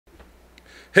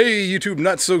Hey YouTube,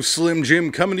 Not So Slim Jim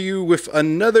coming to you with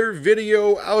another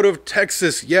video out of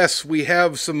Texas. Yes, we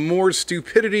have some more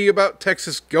stupidity about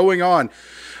Texas going on.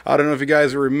 I don't know if you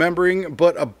guys are remembering,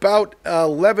 but about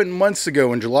 11 months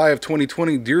ago in July of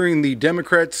 2020, during the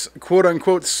Democrats'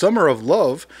 quote-unquote Summer of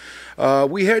Love,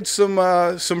 we had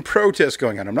some protests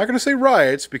going on. I'm not going to say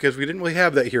riots because we didn't really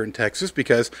have that here in Texas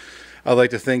because I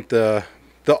like to think the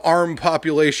armed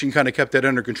population kind of kept that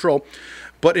under control.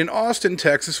 But in Austin,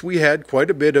 Texas, we had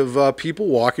quite a bit of people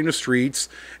walking the streets,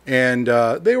 and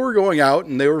they were going out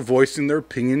and they were voicing their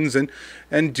opinions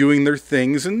and doing their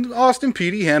things. And Austin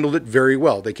PD handled it very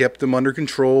well. They kept them under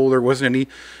control. There wasn't any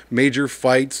major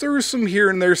fights. There was some here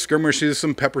and there skirmishes,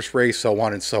 some pepper spray, so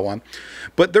on and so on.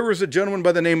 But there was a gentleman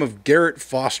by the name of Garrett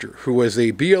Foster, who was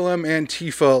a BLM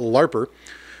Antifa LARPer,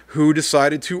 who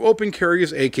decided to open carry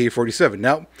his AK-47.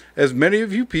 Now, as many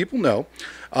of you people know,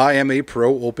 I am a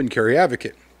pro-open carry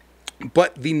advocate.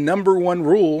 But the number one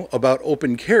rule about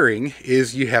open carrying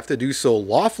is you have to do so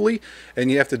lawfully and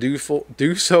you have to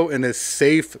do so in a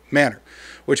safe manner.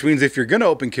 Which means if you're going to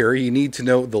open carry, you need to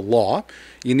know the law,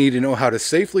 you need to know how to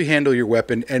safely handle your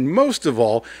weapon, and most of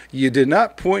all, you did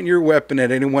not point your weapon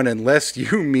at anyone unless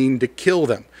you mean to kill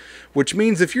them. Which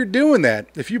means if you're doing that,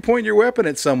 if you point your weapon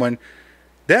at someone,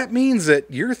 that means that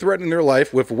you're threatening their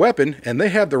life with a weapon and they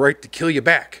have the right to kill you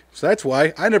back. So that's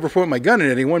why I never point my gun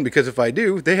at anyone, because if I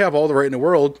do, they have all the right in the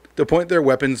world to point their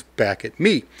weapons back at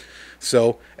me.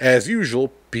 So, as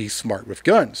usual, be smart with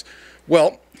guns.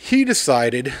 Well, he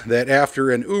decided that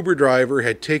after an Uber driver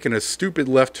had taken a stupid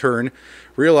left turn,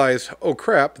 realized, oh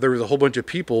crap, there was a whole bunch of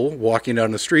people walking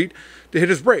down the street, to hit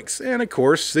his brakes. And of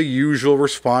course, the usual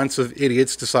response of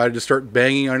idiots decided to start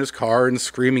banging on his car and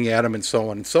screaming at him and so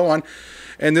on and so on.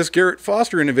 And this Garrett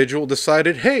Foster individual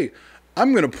decided, hey,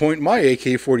 I'm going to point my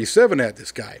AK-47 at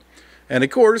this guy. And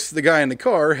of course, the guy in the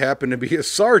car happened to be a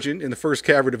sergeant in the 1st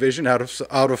Cavalry Division out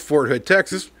of Fort Hood,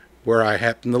 Texas, where I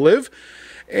happen to live.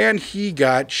 And he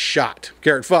got shot.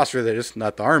 Garrett Foster, that is,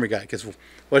 not the Army guy, because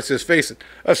let's just face it,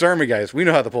 us Army guys, we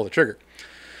know how to pull the trigger.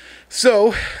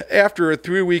 So, after a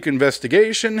 3-week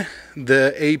investigation,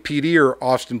 the APD, or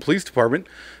Austin Police Department,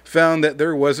 found that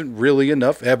there wasn't really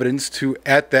enough evidence to,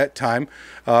 at that time,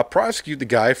 prosecute the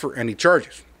guy for any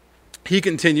charges. He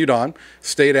continued on,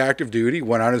 stayed active duty,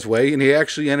 went on his way, and he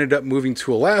actually ended up moving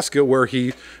to Alaska, where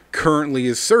he currently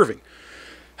is serving.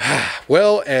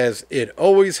 Well, as it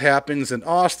always happens in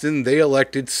Austin, they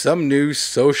elected some new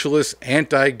socialist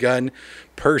anti-gun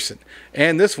person.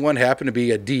 And this one happened to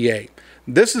be a DA.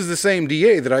 This is the same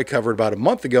DA that I covered about a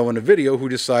month ago in a video who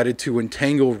decided to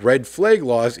entangle red flag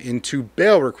laws into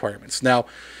bail requirements. Now,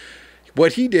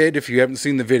 what he did, if you haven't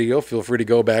seen the video, feel free to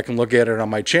go back and look at it on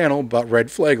my channel about red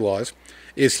flag laws,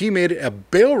 is he made it a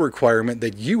bail requirement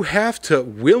that you have to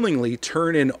willingly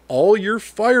turn in all your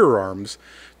firearms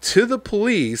to the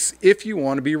police if you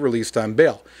want to be released on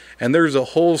bail. And there's a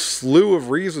whole slew of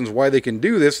reasons why they can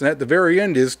do this, and at the very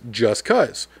end is just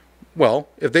cause. Well,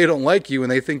 if they don't like you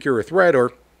and they think you're a threat,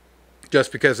 or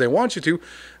just because they want you to,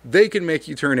 they can make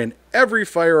you turn in every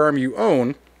firearm you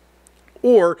own,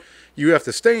 or you have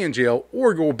to stay in jail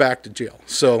or go back to jail.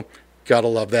 So, gotta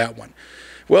love that one.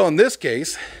 Well, in this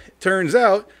case, it turns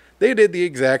out they did the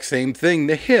exact same thing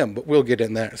to him, but we'll get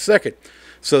in that in a second.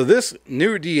 So this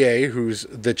new DA, who's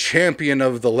the champion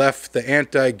of the left, the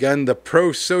anti-gun, the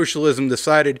pro-socialism,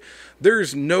 decided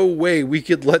there's no way we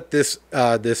could let this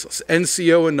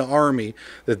NCO in the Army,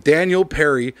 the Daniel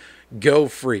Perry, go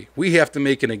free. We have to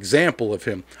make an example of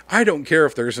him. I don't care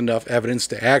if there's enough evidence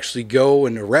to actually go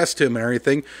and arrest him and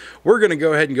everything. We're going to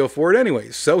go ahead and go for it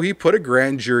anyways. So he put a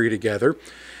grand jury together,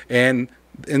 and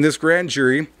in this grand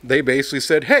jury, they basically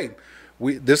said, hey,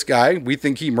 this guy, we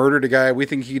think he murdered a guy, we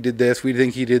think he did this, we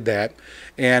think he did that.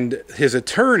 And his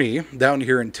attorney down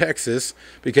here in Texas,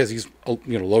 because he's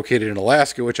located in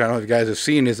Alaska, which I don't know if you guys have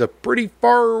seen, is a pretty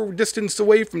far distance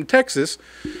away from Texas.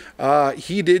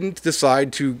 He didn't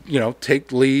decide to,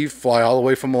 take leave, fly all the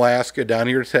way from Alaska down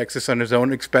here to Texas on his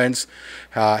own expense,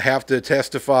 have to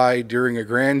testify during a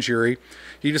grand jury.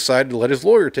 He decided to let his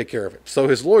lawyer take care of it. So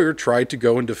his lawyer tried to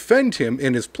go and defend him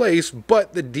in his place,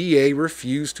 but the DA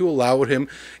refused to allow him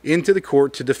into the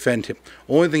court to defend him.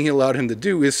 Only thing he allowed him to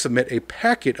do is submit a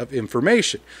packet of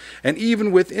information. And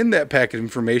even within that packet of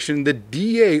information, the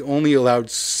DA only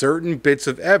allowed certain bits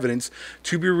of evidence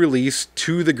to be released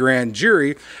to the grand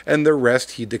jury, and the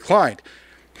rest he declined.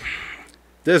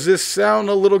 Does this sound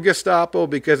a little Gestapo?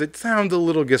 Because it sounds a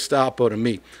little Gestapo to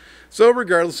me. So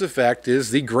regardless, the fact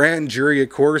is, the grand jury, of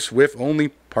course, with only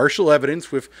partial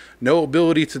evidence, with no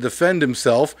ability to defend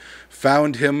himself,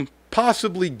 found him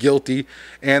possibly guilty,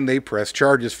 and they press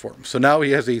charges for him. So now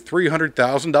he has a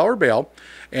 $300,000 bail,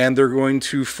 and they're going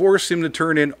to force him to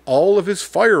turn in all of his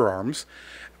firearms.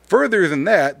 Further than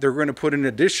that, they're going to put an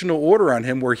additional order on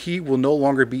him where he will no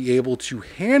longer be able to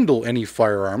handle any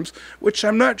firearms, which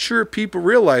I'm not sure if people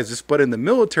realize this, but in the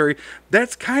military,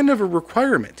 that's kind of a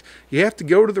requirement. You have to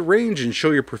go to the range and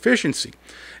show your proficiency.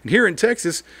 And here in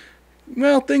Texas,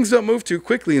 well, things don't move too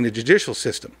quickly in the judicial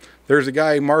system. There's a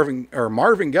guy, Marvin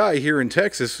Guy here in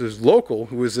Texas, who's local,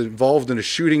 who was involved in a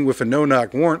shooting with a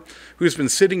no-knock warrant, who's been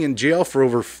sitting in jail for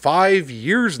over 5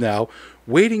 years now,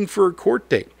 waiting for a court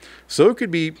date. So it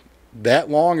could be that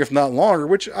long, if not longer,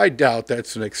 which I doubt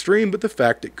that's an extreme, but the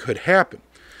fact it could happen.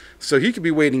 So he could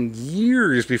be waiting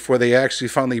years before they actually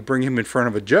finally bring him in front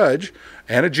of a judge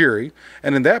and a jury,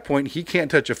 and at that point, he can't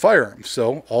touch a firearm.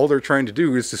 So all they're trying to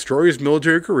do is destroy his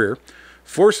military career,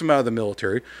 force him out of the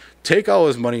military, take all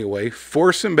his money away,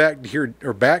 force him back here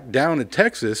or back down to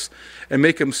Texas, and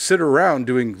make him sit around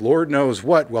doing Lord knows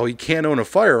what while he can't own a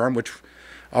firearm, which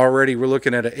already we're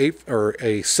looking at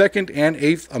a Second and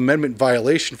Eighth Amendment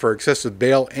violation for excessive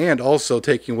bail, and also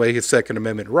taking away his Second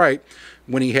Amendment right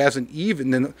when he hasn't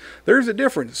even, and there's a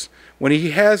difference, when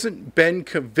he hasn't been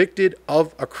convicted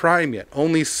of a crime yet,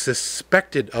 only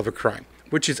suspected of a crime,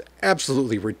 which is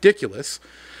absolutely ridiculous.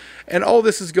 And all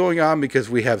this is going on because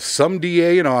we have some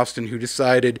DA in Austin who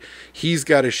decided he's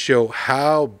got to show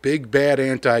how big bad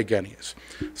anti-gun he is.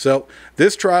 So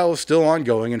this trial is still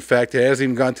ongoing. In fact, it hasn't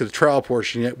even gone to the trial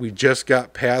portion yet. We just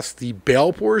got past the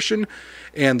bail portion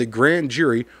and the grand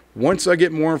jury. Once I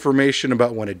get more information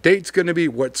about when a date's going to be,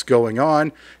 what's going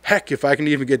on, heck, if I can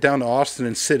even get down to Austin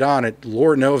and sit on it,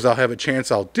 Lord knows I'll have a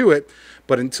chance, I'll do it.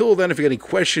 But until then, if you got any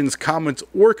questions, comments,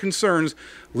 or concerns,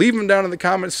 leave them down in the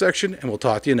comments section, and we'll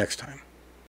talk to you next time.